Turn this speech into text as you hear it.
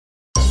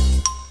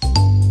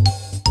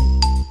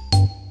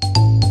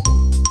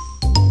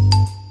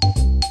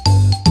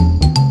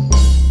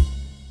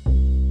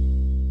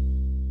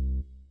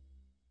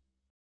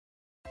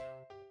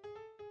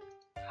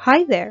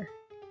Hi there!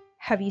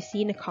 Have you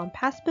seen a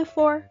compass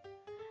before?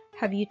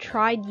 Have you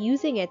tried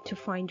using it to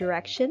find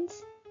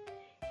directions?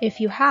 If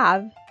you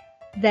have,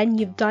 then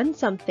you've done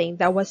something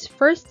that was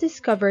first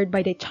discovered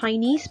by the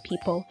Chinese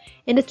people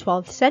in the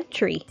 12th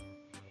century.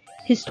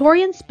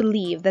 Historians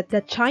believe that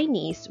the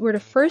Chinese were the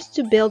first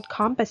to build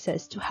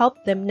compasses to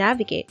help them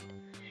navigate.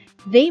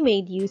 They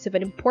made use of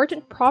an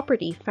important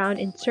property found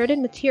in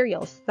certain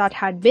materials that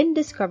had been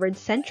discovered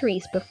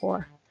centuries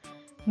before: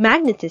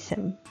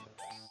 magnetism.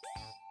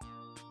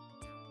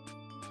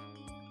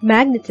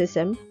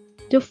 Magnetism,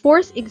 the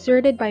force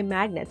exerted by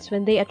magnets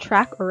when they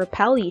attract or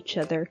repel each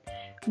other,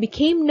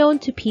 became known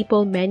to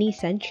people many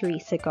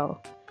centuries ago.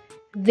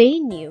 They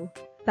knew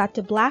that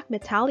the black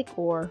metallic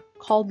ore,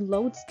 called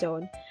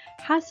lodestone,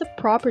 has the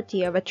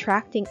property of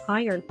attracting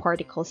iron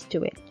particles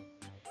to it.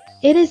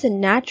 It is a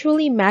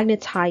naturally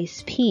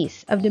magnetized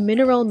piece of the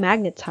mineral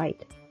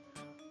magnetite.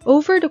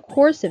 Over the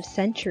course of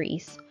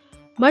centuries,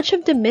 much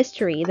of the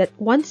mystery that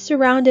once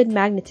surrounded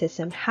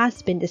magnetism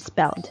has been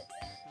dispelled.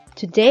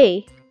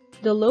 Today,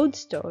 the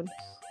lodestone,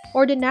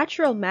 or the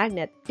natural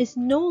magnet, is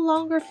no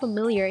longer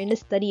familiar in the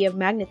study of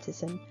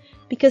magnetism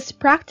because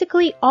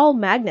practically all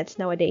magnets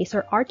nowadays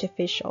are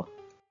artificial.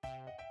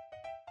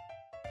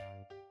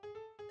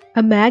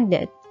 A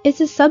magnet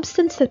is a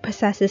substance that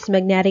possesses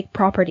magnetic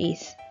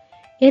properties.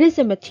 It is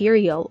a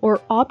material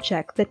or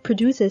object that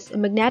produces a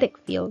magnetic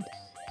field.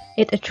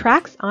 It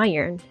attracts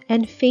iron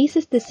and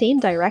faces the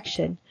same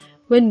direction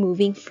when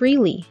moving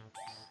freely.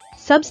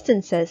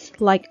 Substances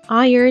like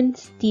iron,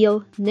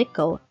 steel,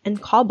 nickel,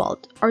 and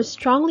cobalt are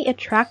strongly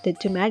attracted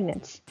to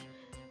magnets.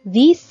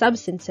 These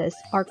substances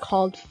are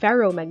called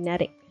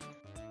ferromagnetic.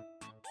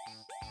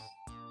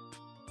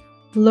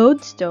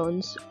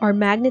 Lodestones are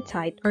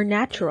magnetite or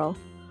natural.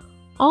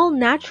 All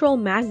natural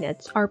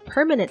magnets are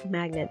permanent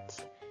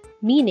magnets,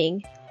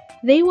 meaning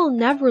they will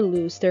never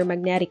lose their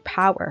magnetic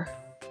power.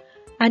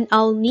 An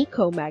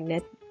alnico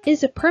magnet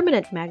is a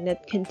permanent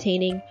magnet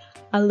containing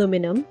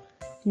aluminum,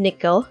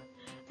 nickel,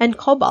 and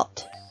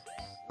cobalt.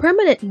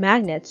 Permanent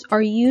magnets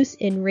are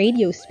used in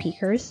radio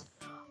speakers,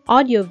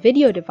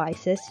 audio-video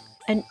devices,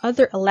 and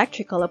other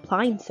electrical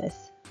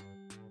appliances.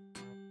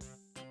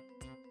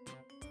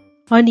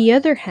 On the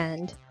other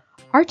hand,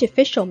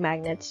 artificial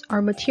magnets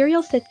are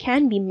materials that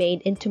can be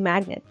made into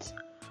magnets.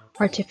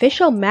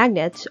 Artificial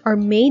magnets are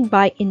made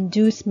by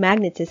induced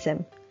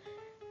magnetism.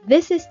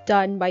 This is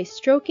done by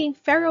stroking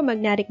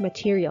ferromagnetic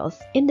materials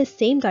in the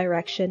same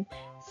direction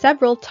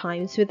several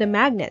times with a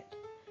magnet.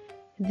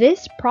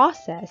 This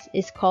process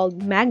is called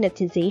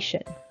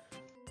magnetization.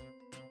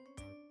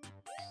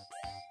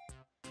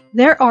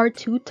 There are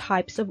two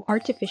types of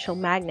artificial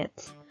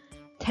magnets: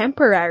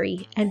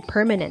 temporary and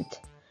permanent.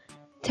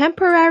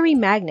 Temporary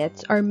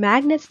magnets are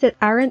magnets that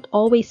aren't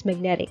always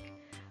magnetic,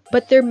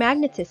 but their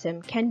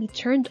magnetism can be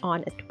turned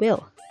on at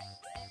will.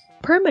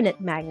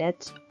 Permanent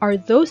magnets are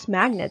those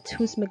magnets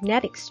whose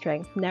magnetic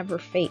strength never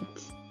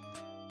fades.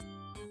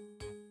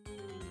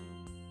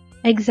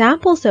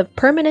 Examples of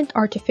permanent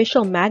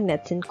artificial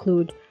magnets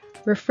include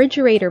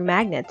refrigerator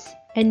magnets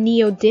and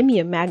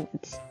neodymium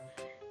magnets.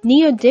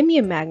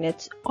 Neodymium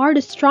magnets are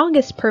the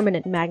strongest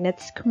permanent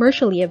magnets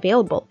commercially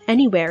available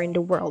anywhere in the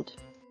world.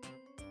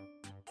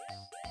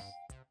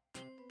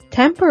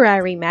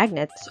 Temporary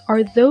magnets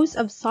are those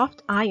of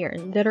soft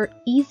iron that are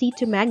easy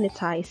to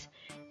magnetize,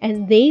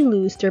 and they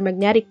lose their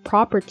magnetic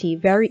property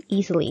very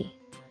easily.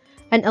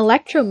 An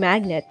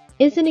electromagnet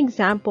is an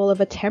example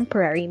of a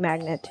temporary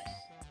magnet.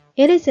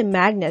 It is a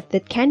magnet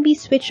that can be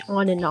switched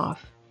on and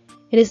off.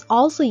 It is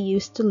also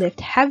used to lift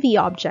heavy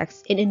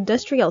objects in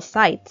industrial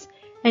sites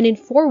and in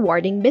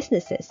forwarding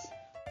businesses.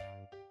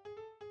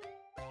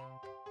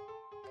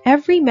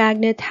 Every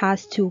magnet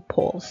has two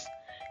poles.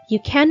 You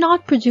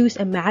cannot produce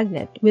a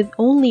magnet with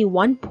only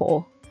one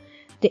pole.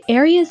 The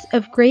areas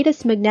of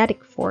greatest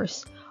magnetic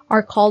force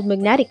are called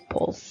magnetic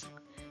poles.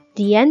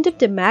 The end of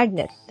the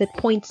magnet that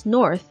points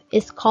north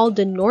is called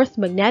the north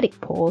magnetic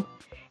pole,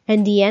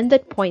 and the end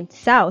that points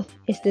south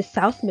is the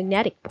south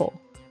magnetic pole.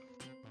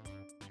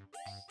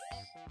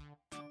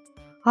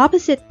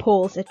 Opposite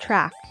poles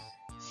attract,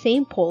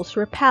 same poles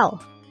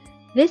repel.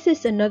 This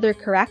is another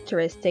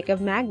characteristic of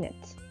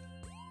magnets.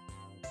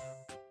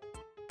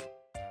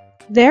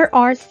 There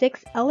are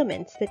 6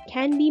 elements that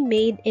can be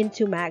made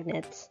into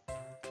magnets: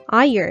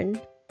 iron,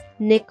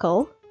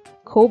 nickel,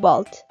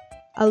 cobalt,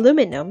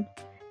 aluminum,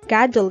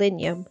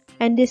 gadolinium,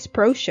 and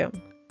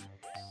dysprosium.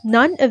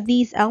 None of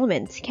these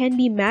elements can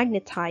be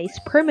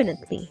magnetized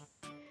permanently.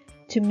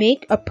 To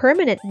make a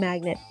permanent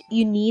magnet,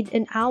 you need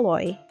an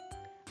alloy.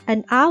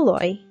 An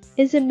alloy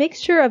is a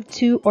mixture of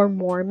 2 or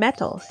more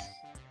metals.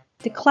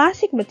 The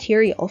classic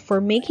material for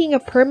making a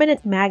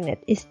permanent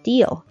magnet is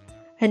steel,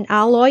 an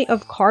alloy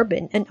of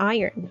carbon and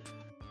iron.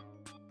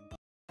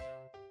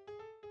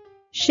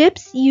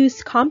 Ships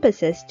use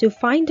compasses to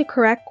find the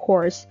correct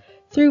course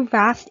through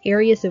vast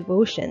areas of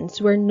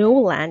oceans where no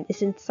land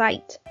is in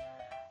sight.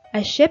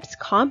 A ship's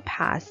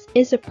compass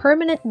is a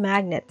permanent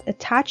magnet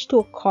attached to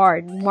a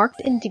card marked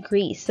in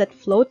degrees that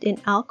float in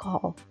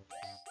alcohol.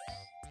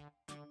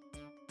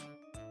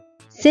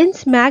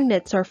 Since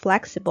magnets are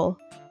flexible,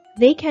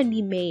 they can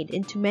be made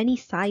into many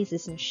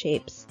sizes and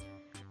shapes.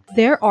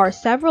 There are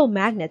several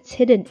magnets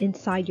hidden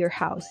inside your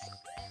house.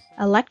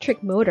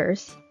 Electric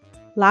motors,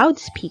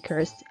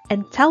 loudspeakers,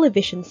 and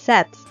television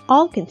sets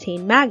all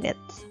contain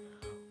magnets.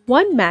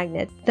 One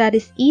magnet that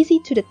is easy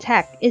to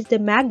detect is the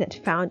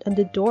magnet found on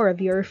the door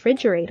of your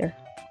refrigerator.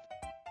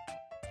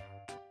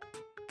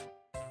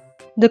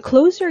 The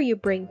closer you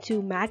bring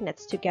two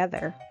magnets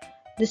together,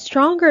 the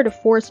stronger the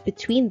force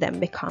between them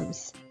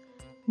becomes.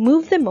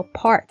 Move them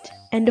apart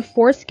and the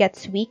force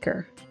gets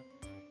weaker.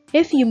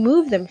 If you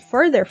move them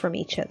further from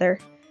each other,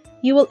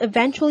 you will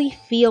eventually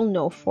feel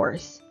no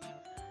force.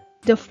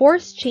 The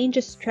force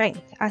changes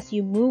strength as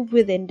you move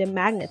within the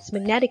magnet's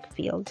magnetic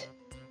field.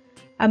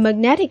 A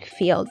magnetic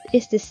field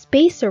is the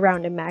space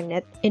around a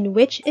magnet in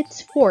which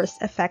its force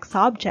affects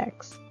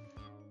objects.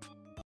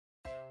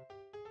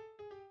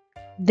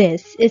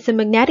 This is a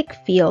magnetic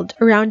field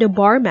around a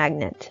bar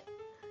magnet.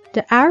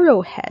 The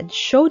arrowheads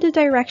show the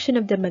direction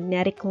of the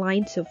magnetic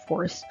lines of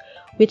force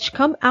which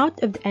come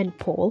out of the N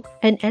pole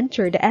and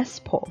enter the S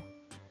pole.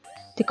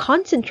 The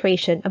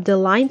concentration of the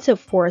lines of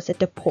force at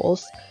the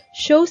poles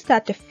shows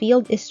that the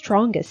field is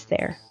strongest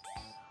there.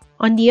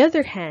 On the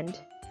other hand,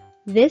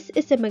 this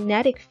is a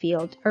magnetic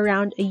field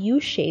around a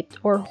U-shaped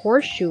or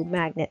horseshoe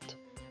magnet.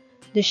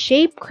 The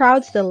shape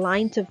crowds the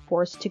lines of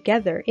force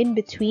together in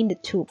between the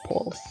two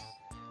poles.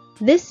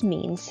 This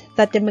means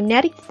that the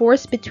magnetic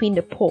force between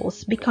the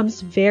poles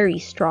becomes very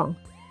strong.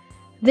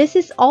 This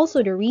is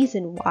also the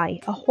reason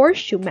why a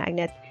horseshoe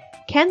magnet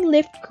can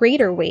lift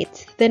greater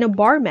weights than a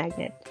bar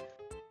magnet.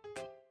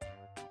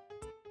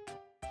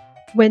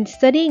 When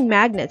studying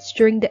magnets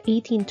during the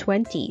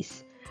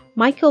 1820s,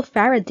 Michael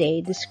Faraday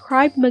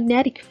described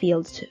magnetic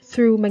fields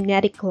through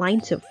magnetic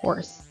lines of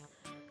force.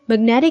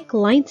 Magnetic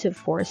lines of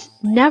force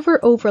never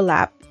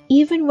overlap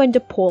even when the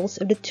poles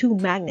of the two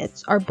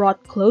magnets are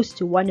brought close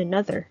to one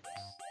another.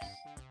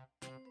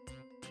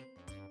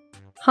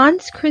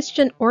 Hans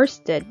Christian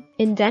Ørsted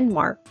in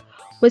Denmark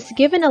was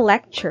given a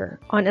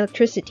lecture on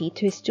electricity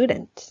to his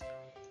students.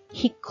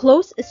 He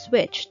closed a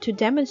switch to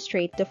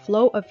demonstrate the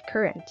flow of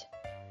current.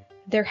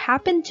 There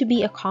happened to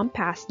be a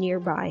compass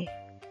nearby.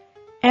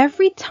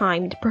 Every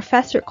time the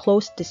professor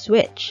closed the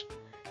switch,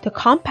 the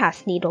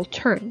compass needle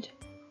turned.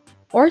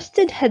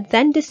 Ørsted had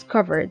then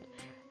discovered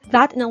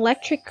that an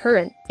electric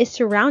current is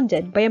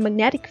surrounded by a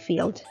magnetic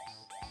field.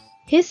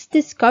 His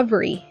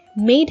discovery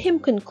made him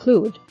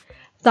conclude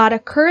that a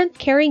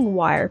current-carrying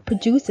wire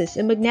produces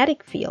a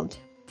magnetic field.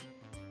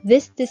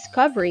 This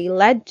discovery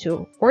led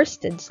to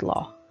Ørsted's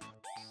law.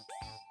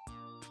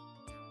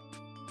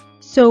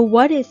 So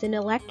what is an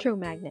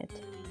electromagnet?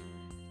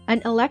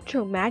 An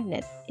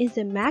electromagnet is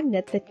a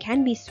magnet that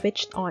can be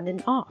switched on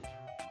and off.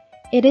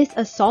 It is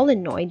a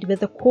solenoid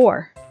with a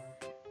core.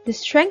 The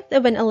strength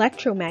of an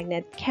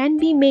electromagnet can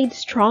be made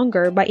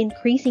stronger by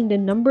increasing the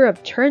number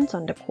of turns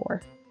on the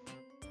core.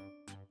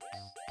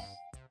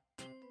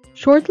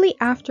 Shortly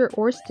after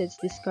Ørsted's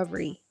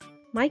discovery,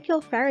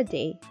 Michael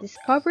Faraday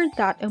discovered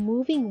that a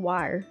moving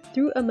wire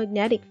through a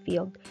magnetic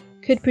field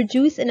could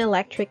produce an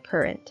electric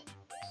current.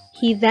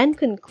 He then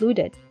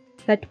concluded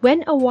that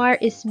when a wire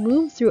is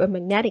moved through a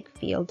magnetic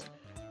field,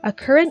 a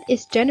current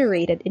is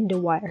generated in the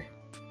wire.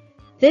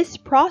 This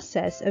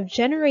process of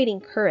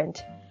generating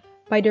current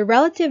by the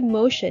relative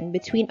motion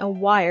between a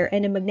wire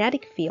and a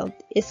magnetic field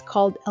is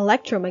called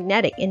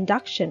electromagnetic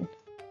induction.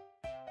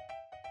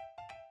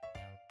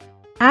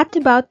 At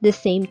about the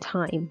same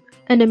time,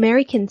 an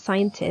American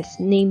scientist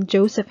named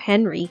Joseph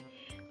Henry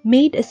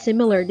made a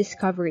similar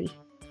discovery.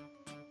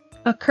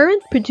 A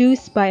current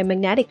produced by a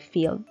magnetic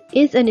field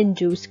is an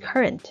induced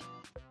current.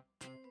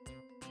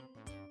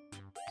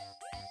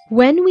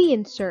 When we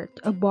insert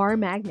a bar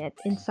magnet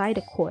inside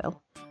a coil,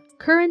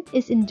 current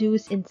is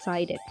induced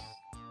inside it.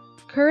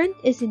 Current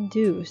is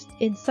induced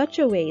in such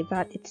a way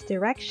that its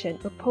direction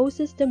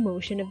opposes the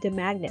motion of the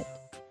magnet.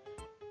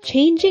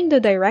 Changing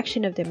the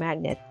direction of the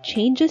magnet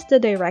changes the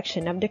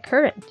direction of the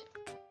current.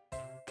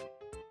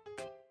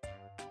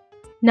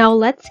 Now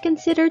let's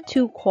consider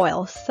two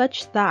coils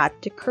such that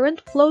the current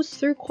flows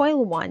through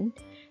coil 1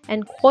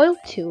 and coil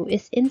 2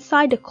 is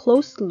inside a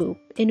closed loop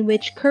in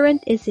which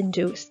current is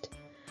induced.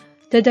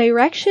 The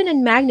direction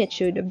and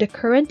magnitude of the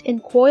current in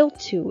coil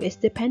 2 is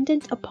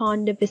dependent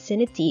upon the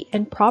vicinity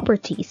and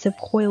properties of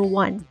coil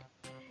 1.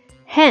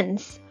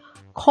 Hence,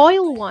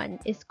 coil 1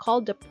 is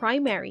called the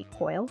primary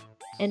coil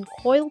and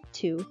coil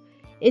 2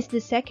 is the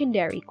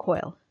secondary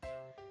coil.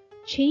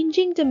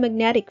 Changing the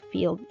magnetic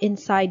field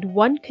inside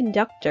one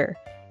conductor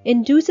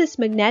induces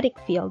magnetic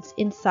fields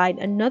inside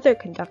another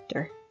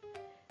conductor.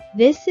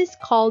 This is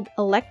called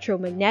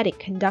electromagnetic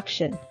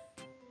conduction.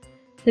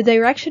 The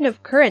direction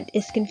of current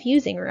is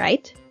confusing,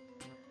 right?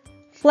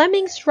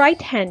 Fleming's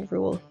right-hand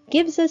rule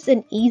gives us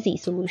an easy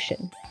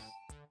solution.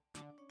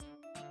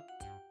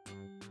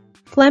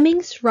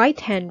 Fleming's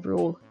right-hand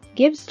rule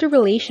gives the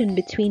relation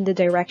between the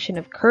direction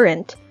of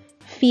current,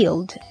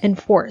 field,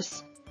 and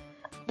force.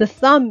 The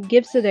thumb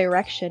gives the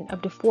direction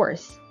of the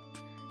force.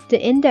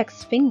 The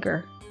index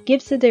finger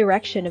gives the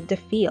direction of the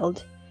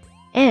field,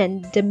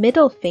 and the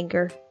middle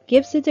finger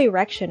gives the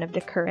direction of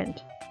the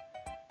current.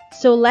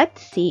 So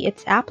let's see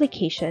its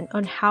application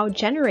on how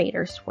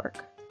generators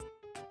work.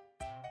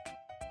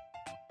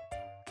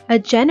 A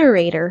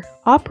generator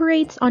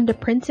operates on the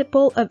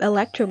principle of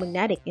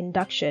electromagnetic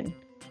induction.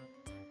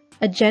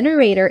 A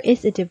generator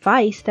is a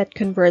device that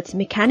converts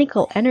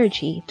mechanical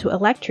energy to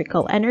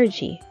electrical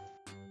energy.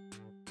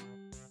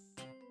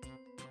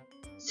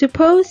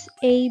 Suppose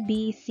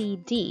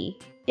ABCD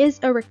is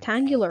a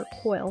rectangular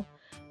coil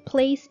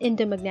placed in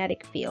the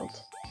magnetic field.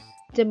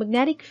 The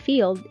magnetic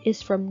field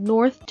is from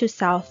north to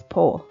south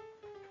pole.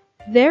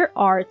 There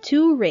are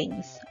two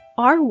rings,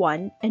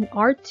 R1 and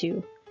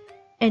R2,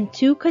 and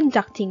two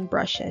conducting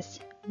brushes,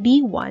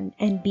 B1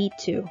 and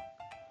B2.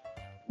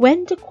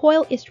 When the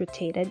coil is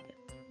rotated,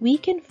 we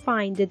can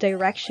find the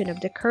direction of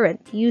the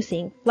current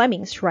using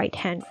Fleming's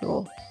right-hand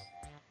rule.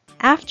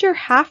 After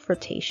half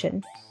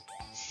rotation,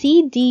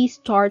 CD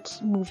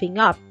starts moving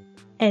up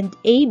and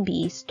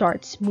AB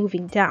starts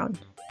moving down.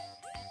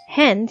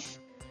 Hence,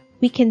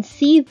 we can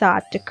see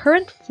that the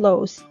current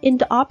flows in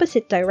the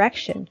opposite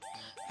direction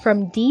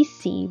from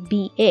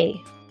DC-BA.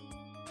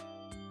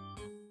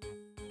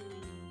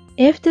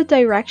 If the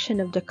direction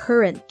of the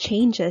current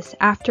changes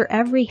after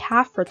every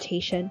half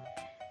rotation,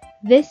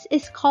 this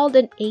is called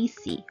an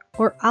AC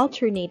or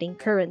alternating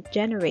current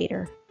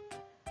generator.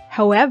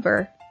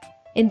 However,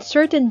 in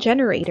certain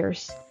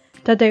generators,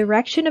 the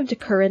direction of the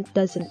current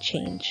doesn't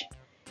change.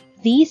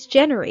 These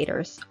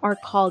generators are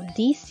called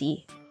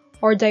DC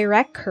or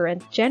direct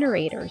current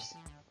generators.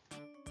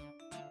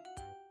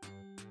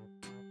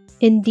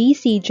 In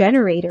DC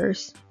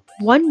generators,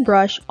 one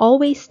brush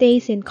always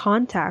stays in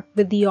contact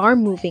with the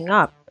arm moving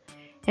up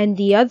and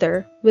the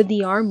other with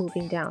the arm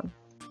moving down.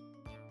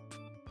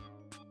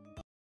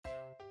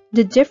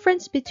 The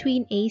difference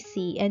between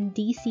AC and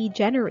DC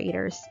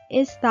generators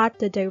is that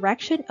the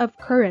direction of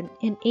current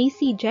in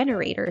AC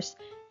generators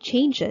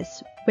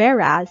changes,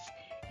 whereas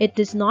it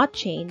does not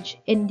change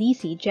in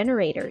DC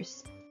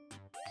generators.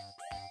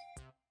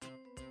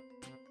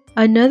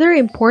 Another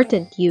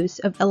important use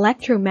of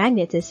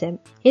electromagnetism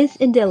is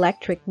in the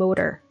electric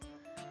motor.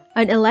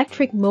 An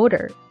electric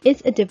motor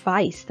is a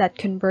device that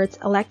converts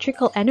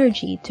electrical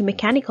energy to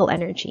mechanical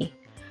energy,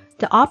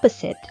 the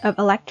opposite of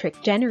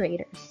electric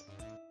generators.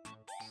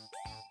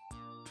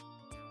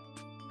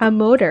 A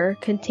motor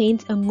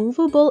contains a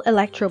movable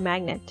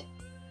electromagnet.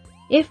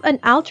 If an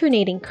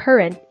alternating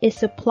current is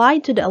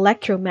supplied to the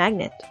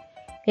electromagnet,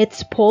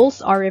 its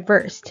poles are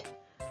reversed.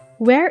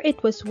 Where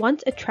it was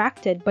once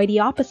attracted by the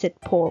opposite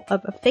pole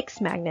of a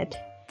fixed magnet,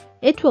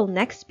 it will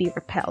next be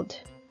repelled.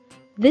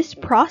 This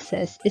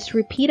process is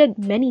repeated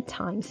many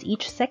times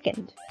each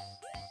second.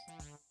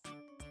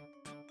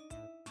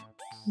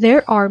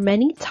 There are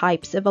many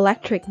types of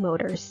electric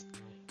motors.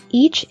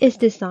 Each is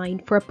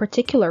designed for a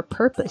particular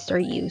purpose or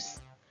use.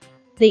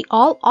 They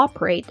all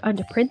operate on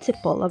the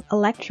principle of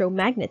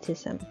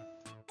electromagnetism.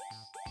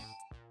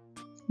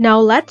 Now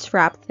let's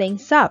wrap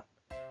things up.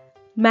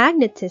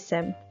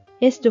 Magnetism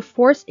is the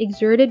force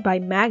exerted by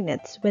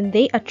magnets when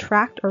they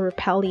attract or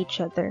repel each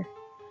other.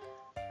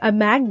 A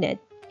magnet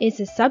is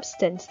a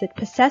substance that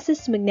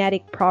possesses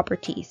magnetic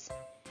properties.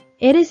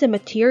 It is a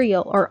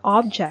material or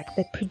object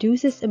that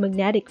produces a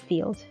magnetic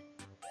field.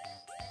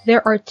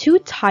 There are two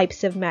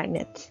types of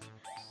magnets,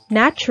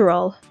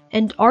 natural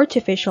and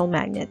artificial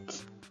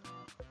magnets.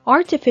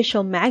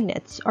 Artificial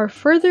magnets are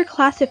further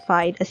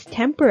classified as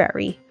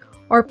temporary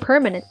or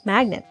permanent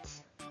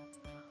magnets.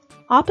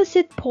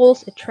 Opposite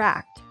poles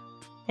attract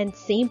and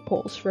same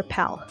poles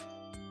repel.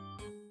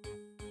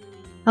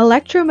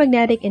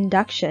 Electromagnetic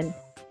induction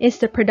is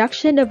the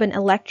production of an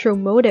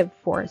electromotive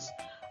force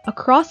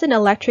across an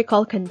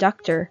electrical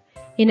conductor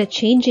in a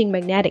changing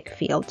magnetic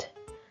field.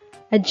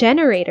 A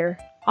generator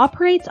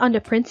operates on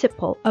the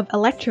principle of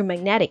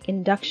electromagnetic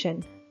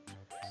induction.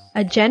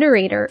 A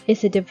generator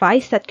is a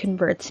device that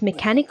converts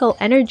mechanical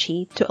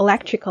energy to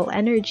electrical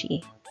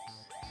energy.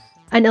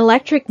 An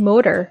electric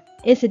motor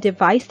is a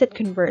device that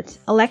converts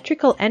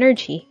electrical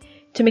energy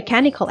to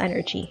mechanical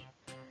energy,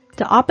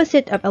 the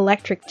opposite of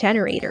electric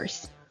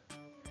generators.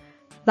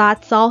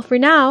 That's all for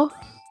now.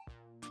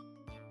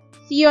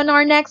 See you on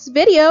our next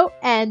video,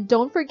 and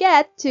don't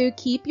forget to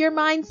keep your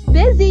minds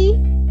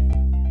busy!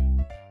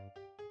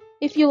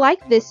 If you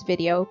like this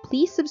video,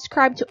 please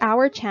subscribe to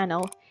our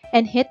channel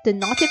and hit the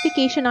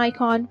notification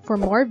icon for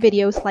more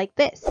videos like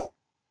this.